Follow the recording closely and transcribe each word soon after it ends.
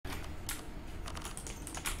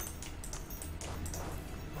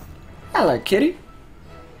Hello, kitty.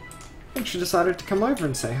 I think she decided to come over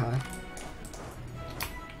and say hi.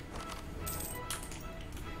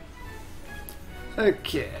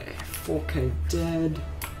 Okay, 4K dead.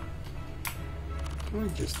 Can I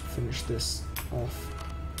just finish this off?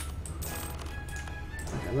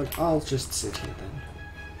 Okay, look, I'll just sit here then.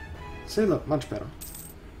 See, look, much better.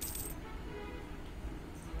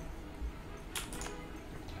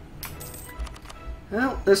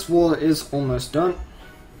 Well, this wall is almost done.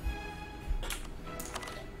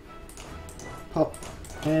 Pop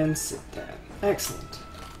and sit down. Excellent.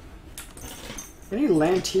 Any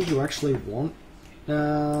land here you actually want?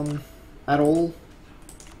 At all?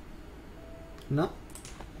 No?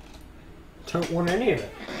 Don't want any of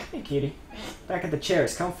it. Hey, kitty. Back at the chair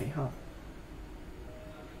is comfy, huh?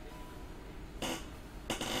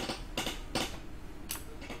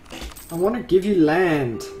 I want to give you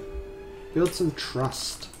land. Build some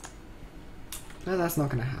trust. No, that's not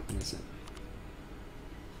going to happen, is it?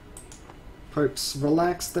 Pope's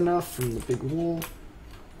relaxed enough from the big wall.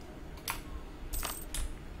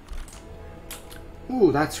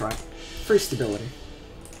 Ooh, that's right. Free stability.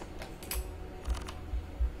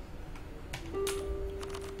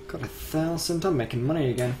 Got 1,000. I'm making money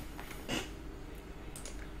again.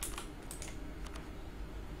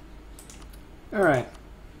 Alright.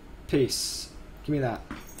 Peace. Give me that.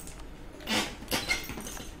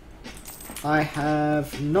 I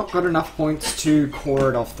have not got enough points to core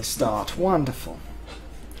it off the start. Wonderful.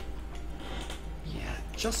 Yeah,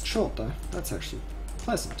 just short though. That's actually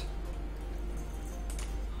pleasant.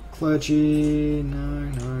 Clergy, no.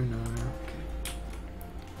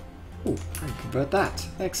 Okay. Ooh, I can convert that.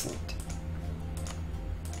 Excellent.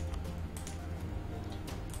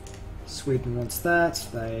 Sweden wants that.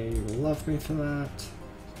 They will love me for that.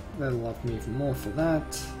 They'll love me even more for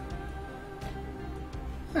that.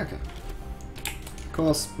 Okay. Of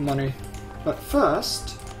course, money. But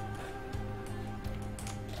first...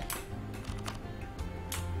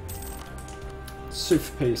 sue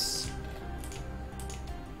for peace.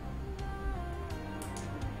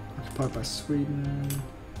 Occupied by Sweden.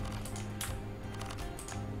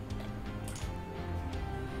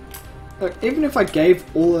 Look, even if I gave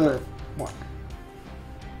all the... what?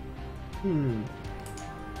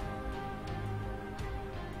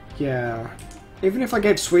 Yeah. Even if I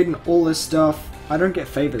gave Sweden all this stuff, I don't get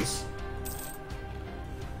favors.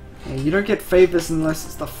 Yeah, you don't get favors unless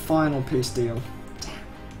it's the final peace deal.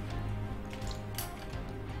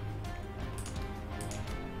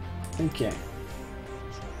 Okay.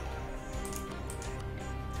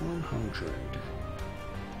 100.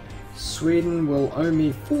 Sweden will owe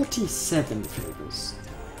me 47 favors.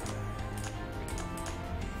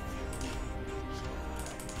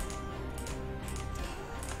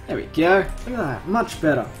 There we go. Look at that. Much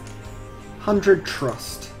better. 100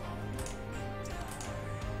 trust.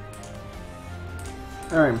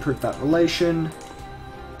 Alright, improve that relation.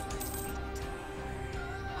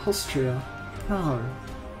 Austria. No.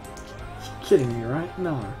 You're kidding me, right?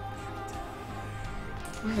 No.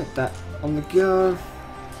 I'll get that on the go.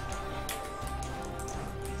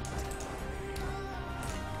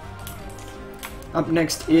 Up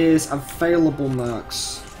next is available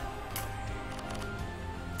mercs.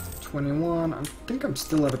 21. I think I'm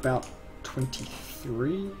still at about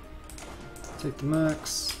 23. Take the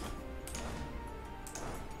mercs.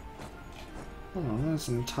 Oh, there's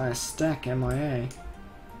an entire stack MIA.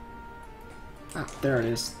 Ah, there it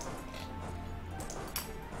is.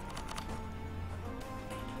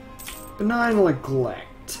 Benign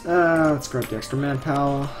neglect. Let's grab the extra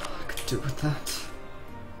manpower. I could do with that.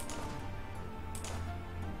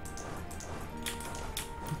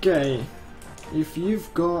 Okay. If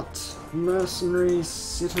you've got mercenaries,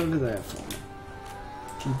 sit over there for me.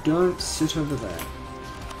 If you don't, sit over there.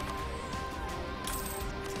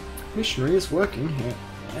 Missionary is working here.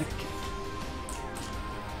 Okay.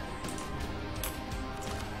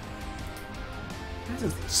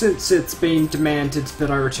 Since it's been demanded that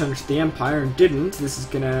I return to the Empire and didn't, this is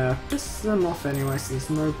gonna piss them off anyway, so there's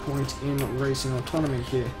no point in raising autonomy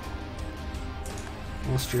here.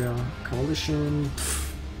 Austria, coalition. Pfft.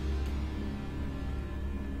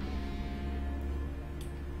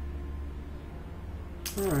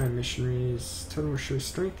 Alright, missionaries. Total show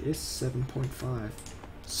strength is 7.5.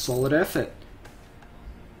 Solid effort.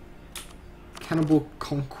 Cannibal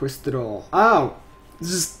Conquistador. Oh!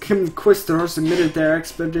 This conquistador submitted their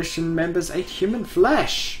expedition members ate human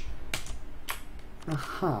flesh!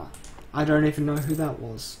 Aha. I don't even know who that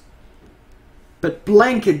was. But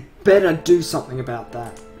Blank had better do something about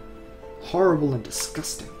that. Horrible and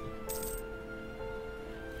disgusting.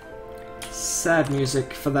 Sad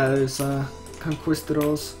music for those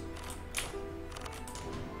conquistadors.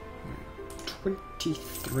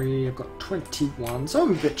 23, I've got 21, so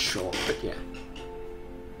I'm a bit short, but yeah.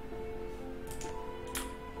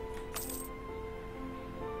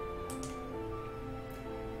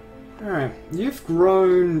 Alright, you've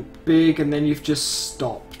grown big and then you've just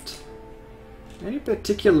stopped. Any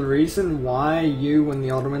particular reason why you and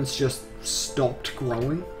the Ottomans just stopped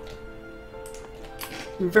growing?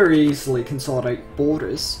 You can very easily consolidate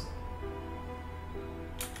borders.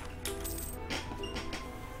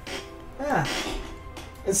 Ah,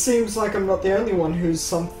 it seems like I'm not the only one who's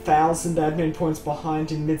some 1,000 admin points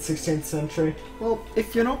behind in mid-16th century. Well,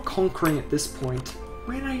 if you're not conquering at this point,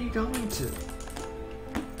 when are you going to?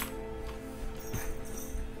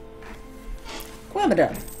 Come on,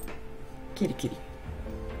 darling. Kitty, kitty.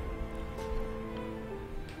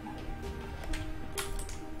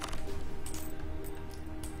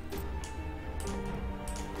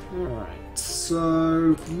 Alright,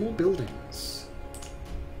 so more buildings.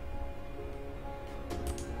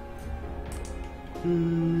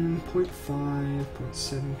 0.5,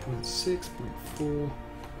 0.7, 0.6, 0.4.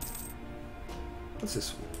 What's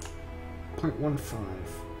this one? 0.15.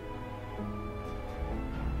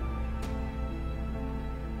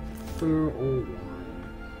 Fur or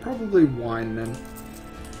wine? Probably wine then.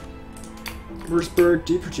 Roseburg,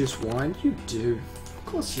 do you produce wine? You do. Of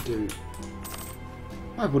course you do.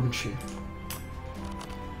 Why wouldn't you?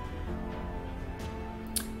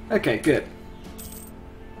 Okay, good.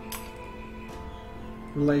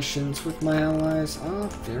 Relations with my allies are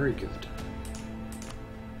very good.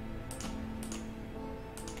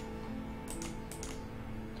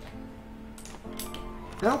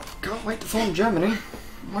 Well, can't wait to form Germany.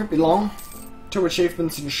 Won't be long. 2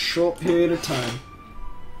 achievements in a short period of time.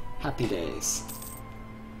 Happy days.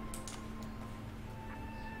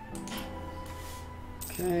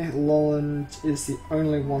 Okay, Lolland is the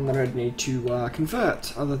only one that I'd need to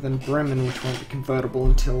convert, other than Bremen, which won't be convertible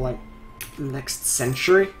until, like, next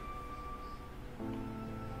century.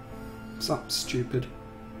 Something stupid.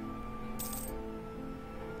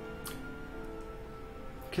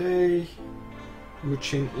 Okay,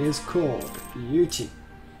 Muchin is called Beauty.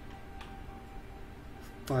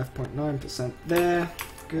 5.9% there.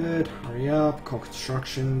 Good. Hurry up. Core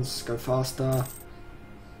constructions. Go faster.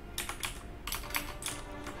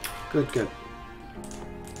 Good, good.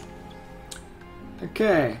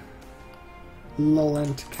 Okay.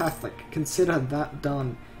 Lowland Catholic. Consider that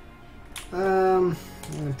done.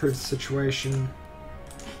 Improve the situation.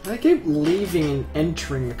 They keep leaving and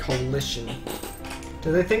entering the coalition.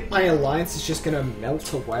 Do they think my alliance is just gonna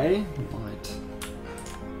melt away? Might.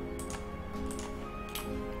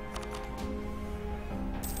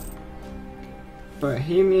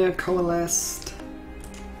 Bohemia coalesced.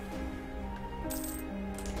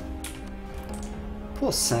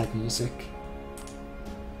 Poor sad music.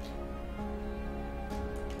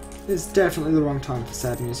 It's definitely the wrong time for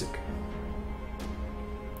sad music.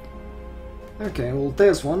 Okay, well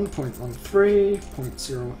there's 1.13,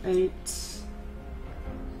 0.08.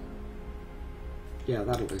 Yeah,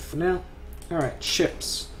 that'll do for now. Alright,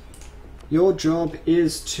 ships. Your job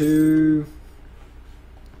is to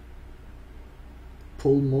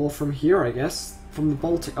pull more from here, I guess. From the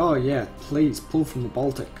Baltic. Oh yeah, please, pull from the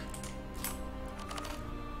Baltic.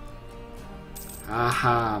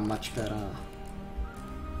 Aha, much better.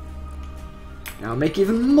 Now make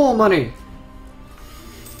even more money!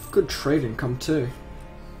 Good trade income too.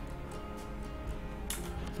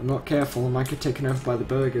 If I'm not careful, I might get taken over by the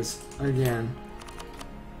burghers again.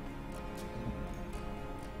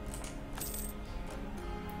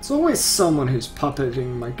 There's always someone who's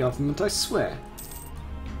puppeting my government, I swear.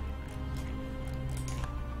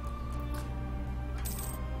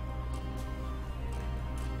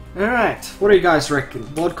 Alright, what do you guys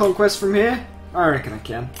reckon? World conquest from here? I reckon I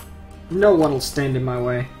can. No one will stand in my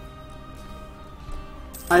way.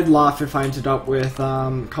 I'd laugh if I ended up with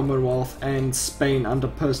Commonwealth and Spain under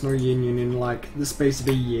personal union in like the space of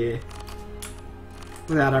a year.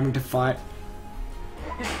 Without having to fight.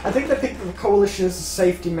 I think they think that the coalition is a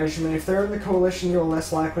safety measurement. If they're in the coalition, you're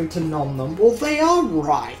less likely to nom them. Well, they are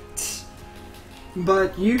right.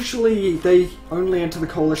 But usually they only enter the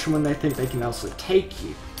coalition when they think they can also take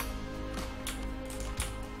you.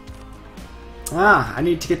 Ah, I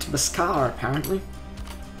need to get to Mascara, apparently.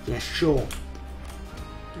 Yeah, sure.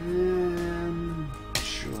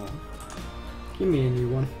 Sure. Give me a new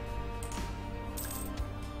one.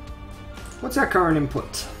 What's our current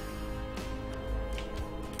input?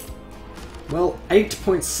 Well,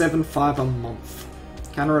 8.75 a month.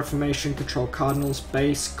 Counter-Reformation, control cardinals,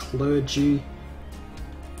 base, clergy.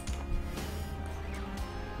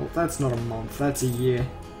 Well, that's not a month, that's a year.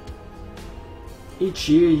 each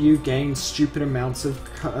year you gain stupid amounts of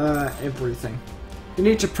everything. You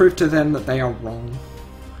need to prove to them that they are wrong.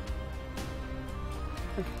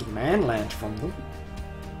 I could demand land from them.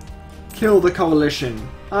 Kill the coalition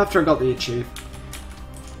after I got the achieve.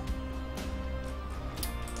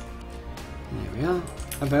 There we are.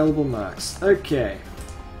 Available mercs. Okay.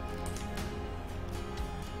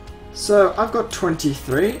 So I've got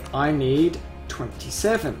 23. I need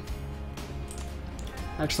 27.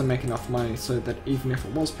 Actually make enough money so that even if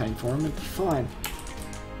it was paying for them, it'd be fine.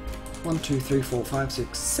 1, 2, 3, 4, 5,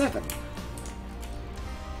 6, 7.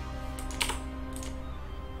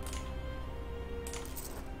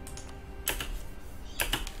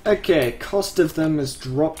 Okay, cost of them has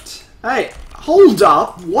dropped. Hey, hold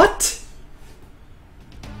up! What?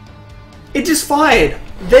 It just fired!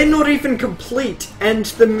 They're not even complete,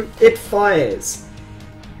 and it fires.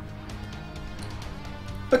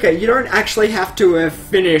 Okay, you don't actually have to have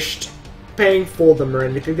finished paying for them or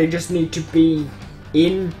anything, they just need to be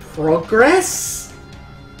in progress?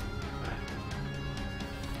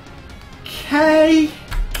 Okay.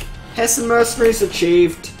 Hessian Mercenaries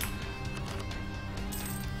achieved.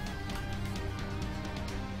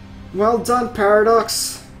 Well done,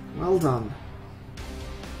 Paradox. Well done.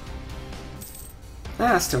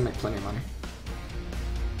 Ah, still make plenty of money.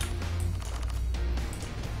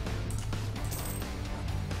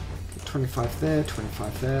 Okay, 25 there,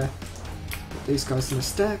 25 there. Put these guys in a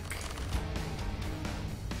stack.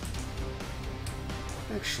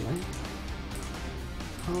 Actually,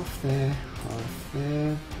 half there, half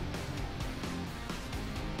there.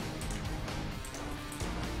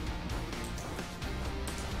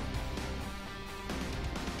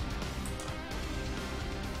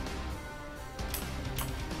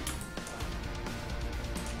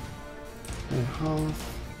 And half,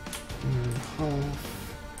 and half.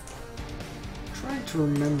 I'm trying to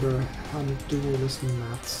remember how to do all this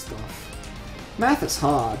math stuff. Math is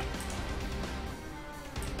hard.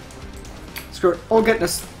 Screw it, I'll get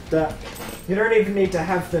this. You don't even need to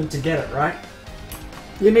have them to get it, right?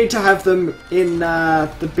 You need to have them in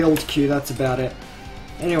the build queue, that's about it.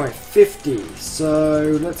 Anyway, 50.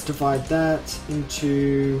 So let's divide that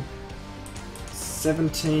into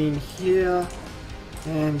 17 here.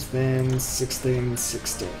 And then 16,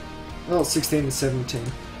 16. Well, 16 and 17.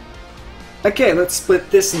 Okay, let's split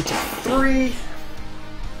this into 3.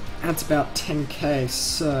 That's about 10k,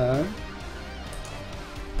 so...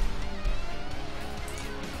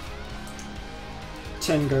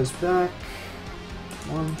 Ten goes back.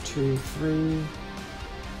 1, 2, 3.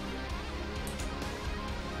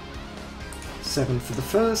 7 for the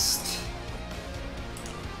first.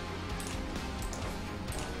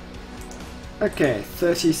 Okay,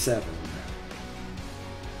 37.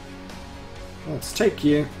 Let's take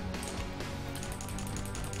you.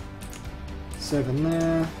 7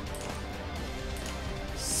 there.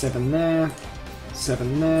 7 there.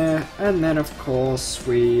 7 there. And then, of course,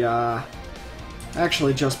 we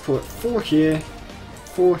actually just put 4 here,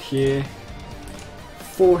 4 here,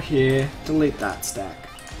 4 here. Delete that stack.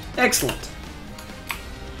 Excellent.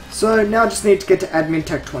 So now I just need to get to admin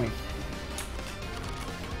tech 20.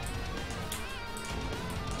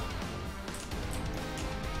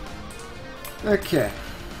 Okay.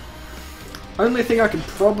 Only thing I could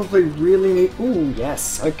probably really need... Ooh,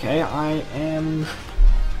 yes. Okay, I am...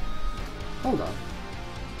 Hold on.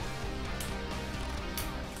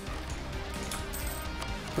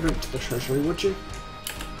 Put it to the treasury, would you?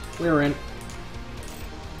 We're in.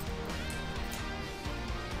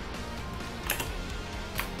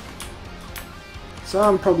 So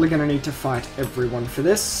I'm probably going to need to fight everyone for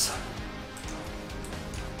this.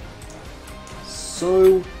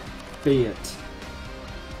 So be it.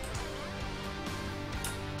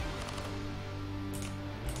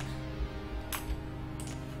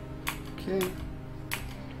 Okay.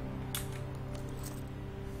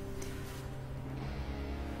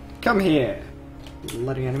 Come here,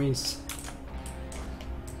 bloody enemies.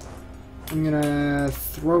 I'm gonna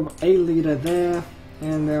throw a leader there,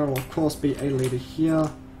 and there will of course be a leader here.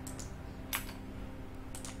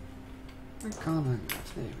 Where can't I move?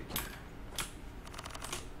 There we go.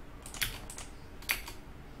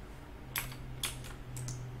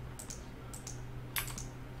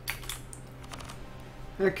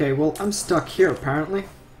 Okay, well, I'm stuck here apparently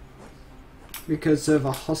because of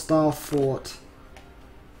a hostile fort.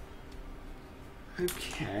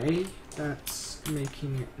 Okay, that's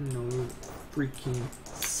making no freaking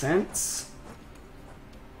sense.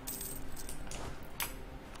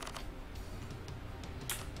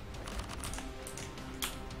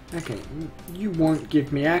 Okay, you won't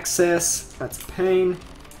give me access. That's pain.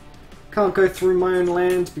 Can't go through my own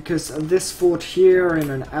land because this fort here in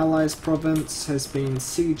an allies province has been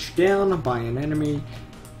sieged down by an enemy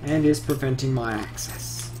and is preventing my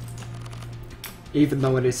access. Even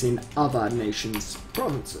though it is in other nations'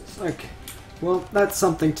 provinces. Okay, well that's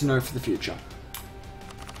something to know for the future.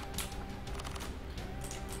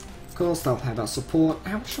 Of course they'll have our support.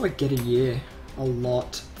 How much do I get a year? A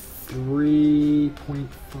lot. 3.5.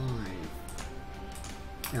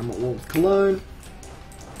 I'm at war with Cologne.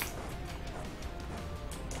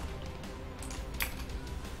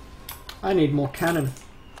 I need more cannon.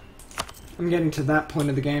 I'm getting to that point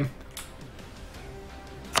of the game.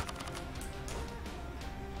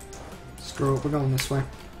 Screw it, we're going this way.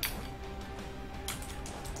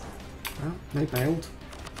 Well, they bailed.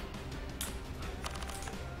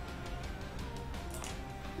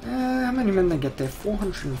 How many men they get there?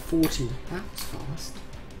 440. That's fast.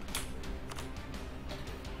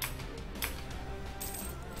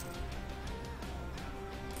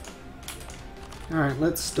 Alright,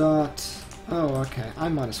 let's start... Oh, okay. I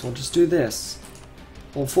might as well just do this.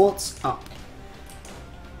 All forts up.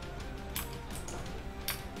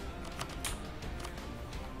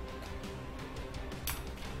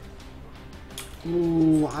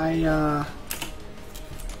 Ooh, I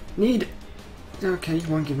need... Okay, you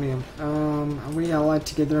won't give me them. Are we allied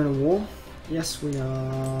together in a war? Yes, we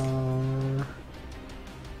are.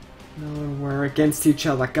 No, we're against each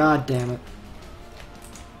other. God damn it.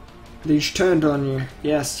 These turned on you.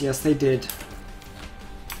 Yes, yes, they did.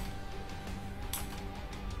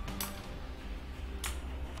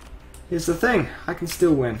 Here's the thing. I can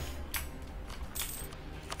still win.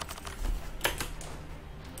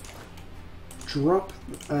 Drop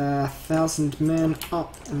 1,000 men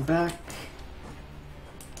up and back.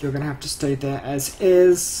 You're gonna have to stay there as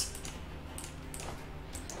is.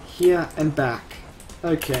 Here and back.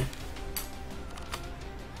 Okay.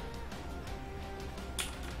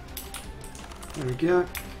 There we go.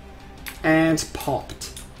 And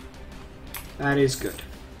popped. That is good.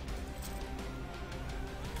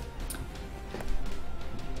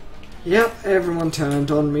 Yep, everyone turned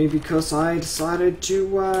on me because I decided to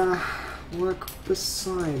work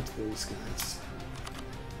beside these guys.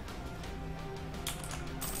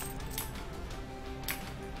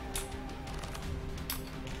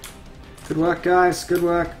 Good work, guys. Good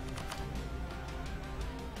work.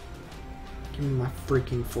 Give me my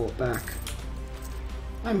freaking fort back.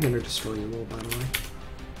 I'm gonna destroy you all, by the way.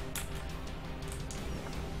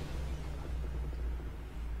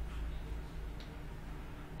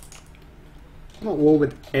 I'm at war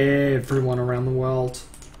with everyone around the world.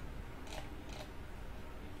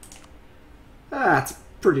 That's a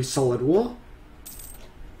pretty solid war.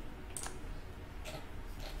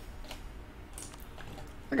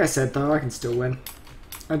 Like I said though, I can still win.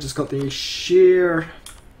 I just got the sheer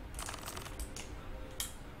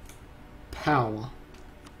power.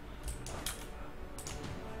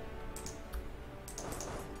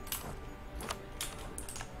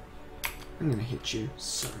 I'm gonna hit you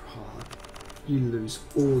so hard. You lose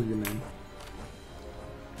all your men.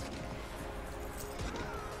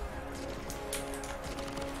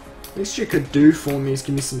 Least you could do for me is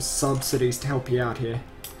give me some subsidies to help you out here.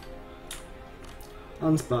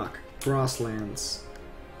 Unsbuck, grasslands.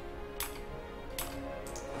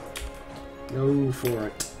 Go for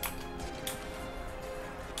it.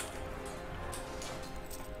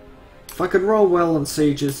 If I could roll well on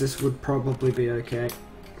sieges, this would probably be okay.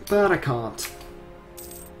 But I can't.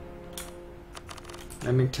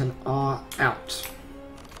 Leamington are out.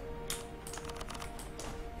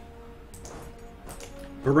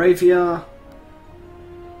 Moravia.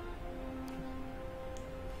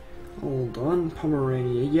 Hold on,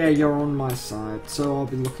 Pomerania. Yeah, you're on my side, so I'll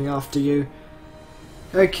be looking after you.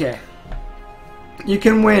 Okay. You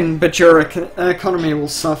can win, but your economy will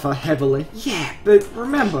suffer heavily. Yeah, but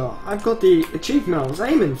remember, I've got the achievement I was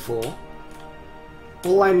aiming for.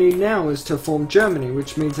 All I need now is to form Germany,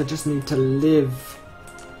 which means I just need to live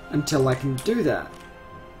until I can do that.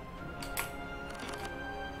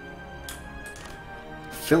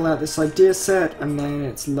 Fill out this idea set, and then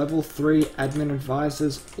it's level 3 admin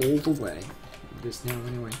advisors all the way. It is now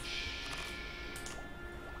anyway.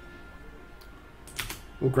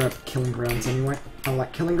 We'll grab killing grounds anyway. I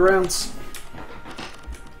like killing grounds.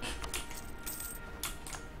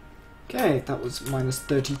 Okay, that was minus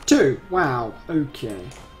 32. Wow, okay.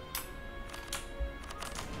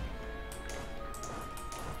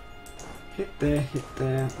 Hit there, hit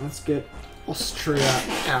there. Let's get Austria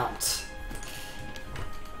out.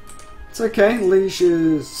 It's okay,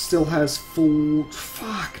 Liege still has full...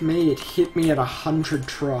 Fuck me, it hit me at 100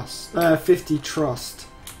 trust. 50 trust.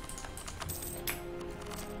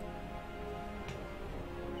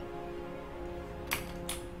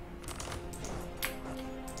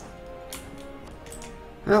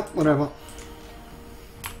 Well, whatever.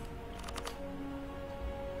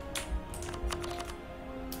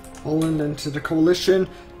 Poland into the coalition.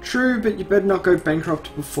 True, but you better not go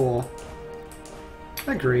bankrupt before.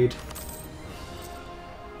 Agreed.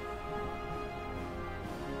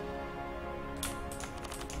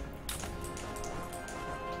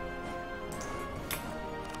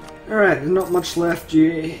 Alright, there's not much left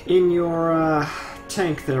in your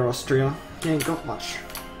tank there, Austria. You ain't got much.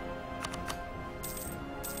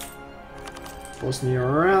 Bosnia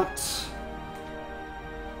are out.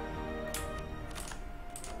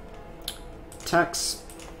 Tax.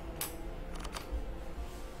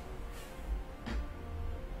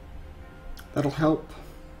 That'll help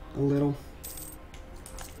a little.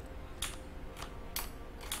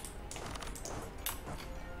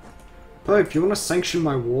 Pope, you want to sanction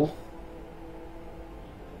my war?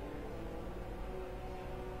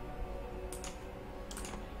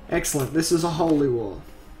 Excellent, this is a holy war.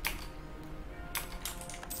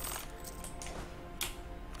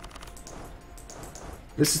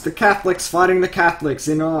 This is the Catholics fighting the Catholics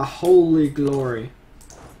in our holy glory.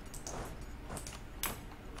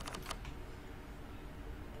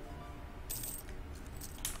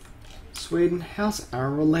 Sweden, how's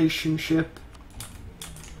our relationship?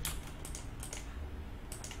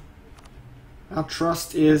 Our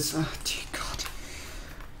trust is... oh dear God.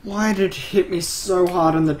 Why did it hit me so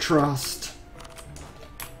hard on the trust?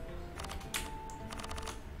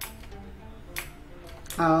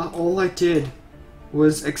 All I did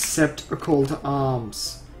was accept a call to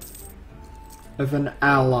arms of an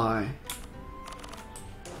ally.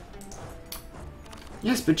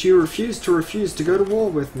 Yes, but you refused to go to war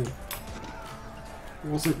with me. It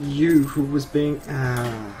wasn't you who was being...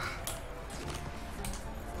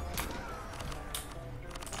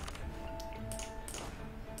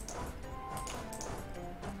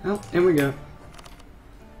 Well, here we go.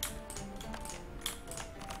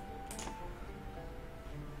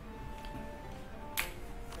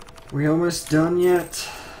 We almost done yet?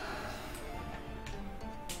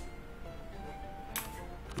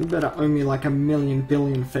 You better owe me like 1,000,000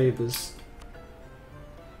 billion favors.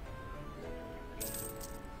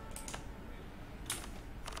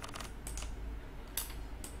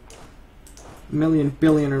 Million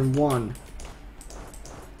billion and one.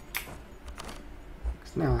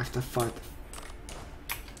 Now I have to fight.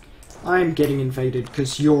 I'm getting invaded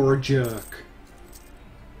because you're a jerk.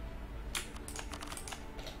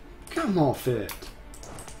 Come off it.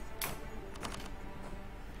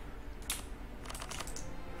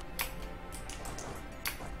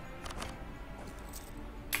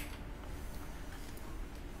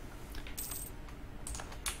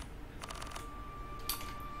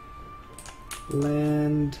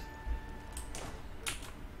 Land.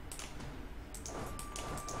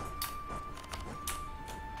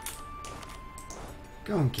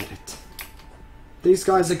 Go and get it. These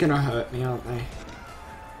guys are gonna hurt me, aren't they?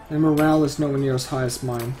 Their morale is nowhere near as high as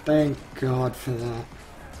mine. Thank God for that.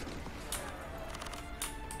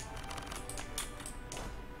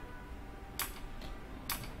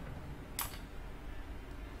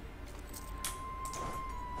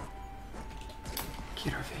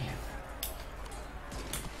 Get over here.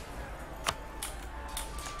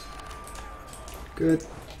 Good.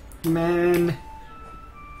 Man.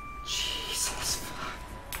 Jesus.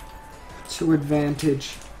 To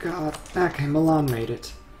advantage. God. Okay, Milan made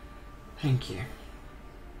it. Thank you.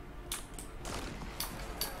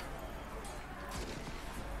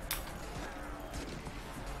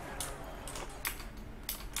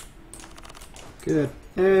 Good.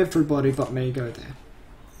 Everybody but me go there.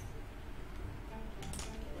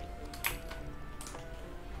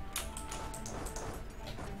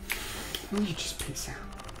 Will you just peace out?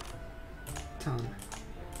 Done.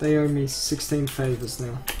 They owe me 16 favors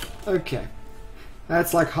now. Okay.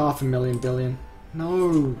 That's like 500,000 billion.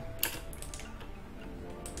 No.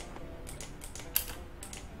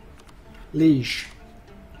 Liege.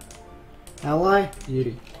 Ally?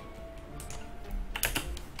 Beauty.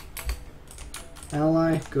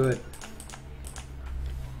 Ally? Good.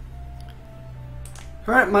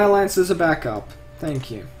 Alright, my alliances are back up. Thank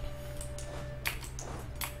you.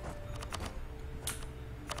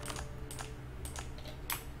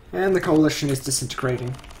 And the coalition is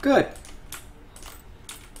disintegrating. Good.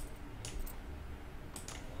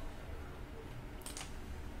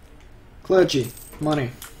 Clergy.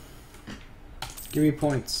 Money. Give me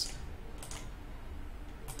points.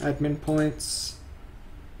 Admin points.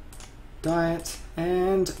 Diet.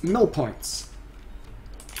 And mill points.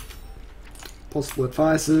 Possible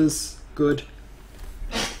advisors. Good.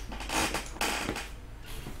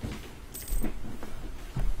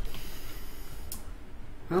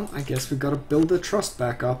 Well, I guess we gotta build the trust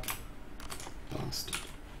back up. Bastard.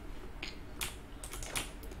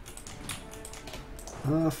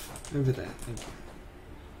 Over there, thank you.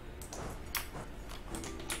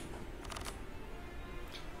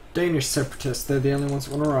 Danish separatists, they're the only ones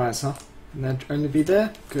that want to rise, huh? And they'd only be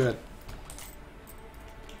there? Good.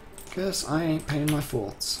 Guess I ain't paying my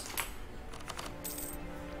forts.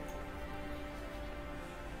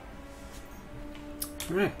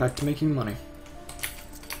 Alright, back to making money.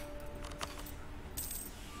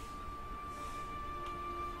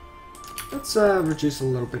 Let's reduce a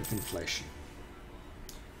little bit of inflation.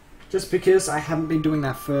 Just because I haven't been doing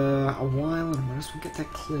that for a while, and I might as well get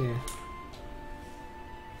that clear.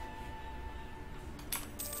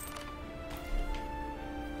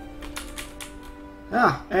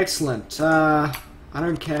 Ah, excellent. I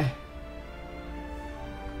don't care.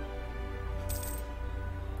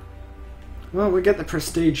 Well, we get the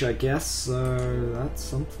prestige, I guess, so that's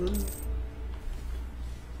something.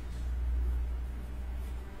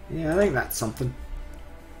 Yeah, I think that's something.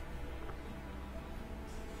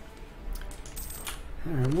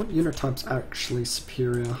 And what unit type's actually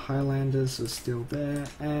superior? Highlanders are still there,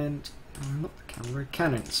 and not the cavalry,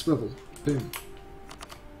 cannon, swivel, boom.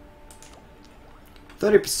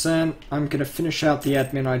 30%, I'm going to finish out the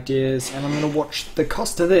admin ideas, and I'm going to watch the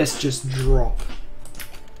cost of this just drop.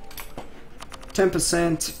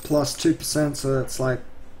 10% plus 2%, so that's like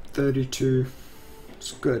 32.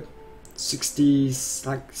 It's good.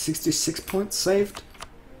 66 points saved.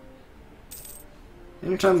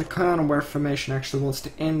 Anytime the Counter War formation actually wants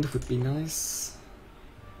to end would be nice.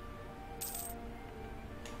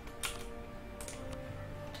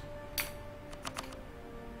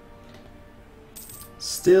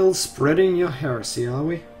 Still spreading your heresy, are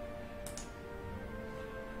we?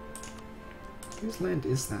 Whose land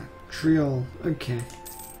is that? Triol. Okay.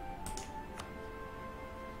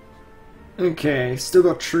 Okay, still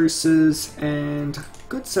got truces and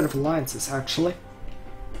good set of alliances actually.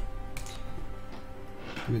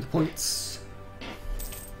 Give me the points.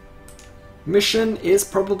 Mission is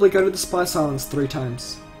probably go to the Spice Islands 3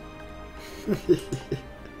 times.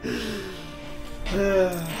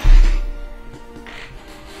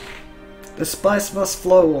 The spice must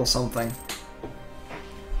flow or something.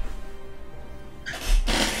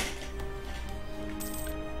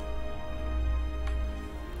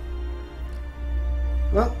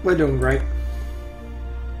 Well, we're doing great.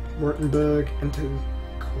 Württemberg into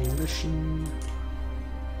coalition.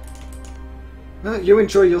 Well, you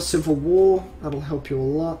enjoy your civil war. That'll help you a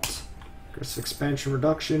lot. Aggressive expansion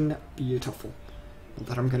reduction. Beautiful. Not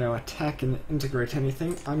that I'm going to attack and integrate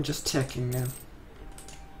anything. I'm just checking now.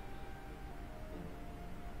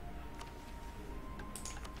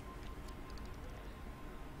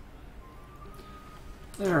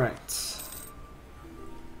 Alright.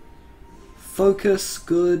 Focus,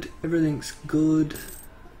 good. Everything's good.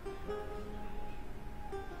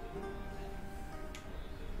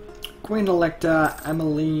 Queen Elector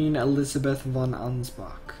Ameline Elizabeth von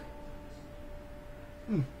Ansbach.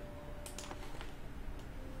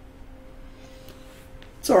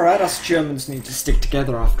 It's alright, us Germans need to stick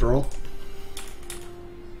together after all.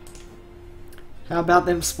 How about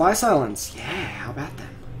them Spice Islands? Yeah, how about them?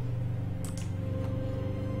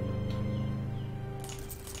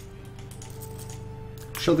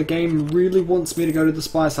 Sure, the game really wants me to go to the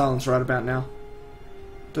Spice Islands right about now.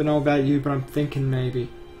 Don't know about you, but I'm thinking maybe.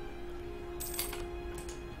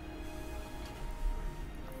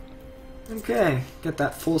 Okay, get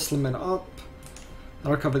that force limit up.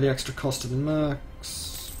 That'll cover the extra cost of the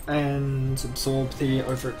Mercs and absorb the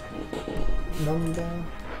over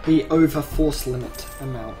force limit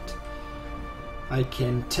amount. I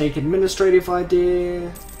can take administrative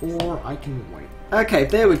idea, or I can wait. Okay,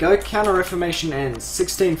 there we go. Counter Reformation ends.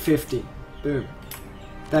 1650. Boom.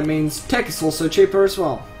 That means tech is also cheaper as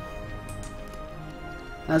well.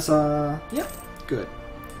 Yep, good.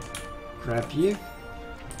 Grab you.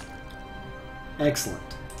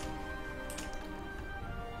 Excellent.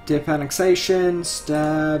 Dip annexation,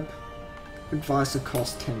 stab, advisor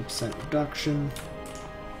cost 10% reduction.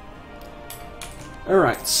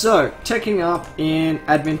 Alright, so teching up in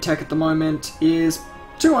admin tech at the moment is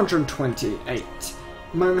 228.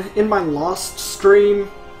 In my last stream,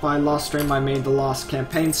 by last stream I mean the last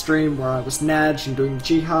campaign stream where I was Naj and doing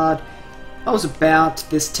Jihad, I was about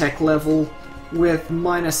this tech level with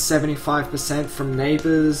minus 75% from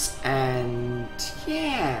neighbors, and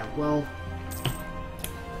yeah, well,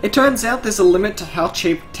 it turns out there's a limit to how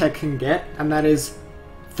cheap tech can get, and that is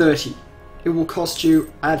 30. It will cost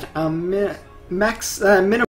you at a minimum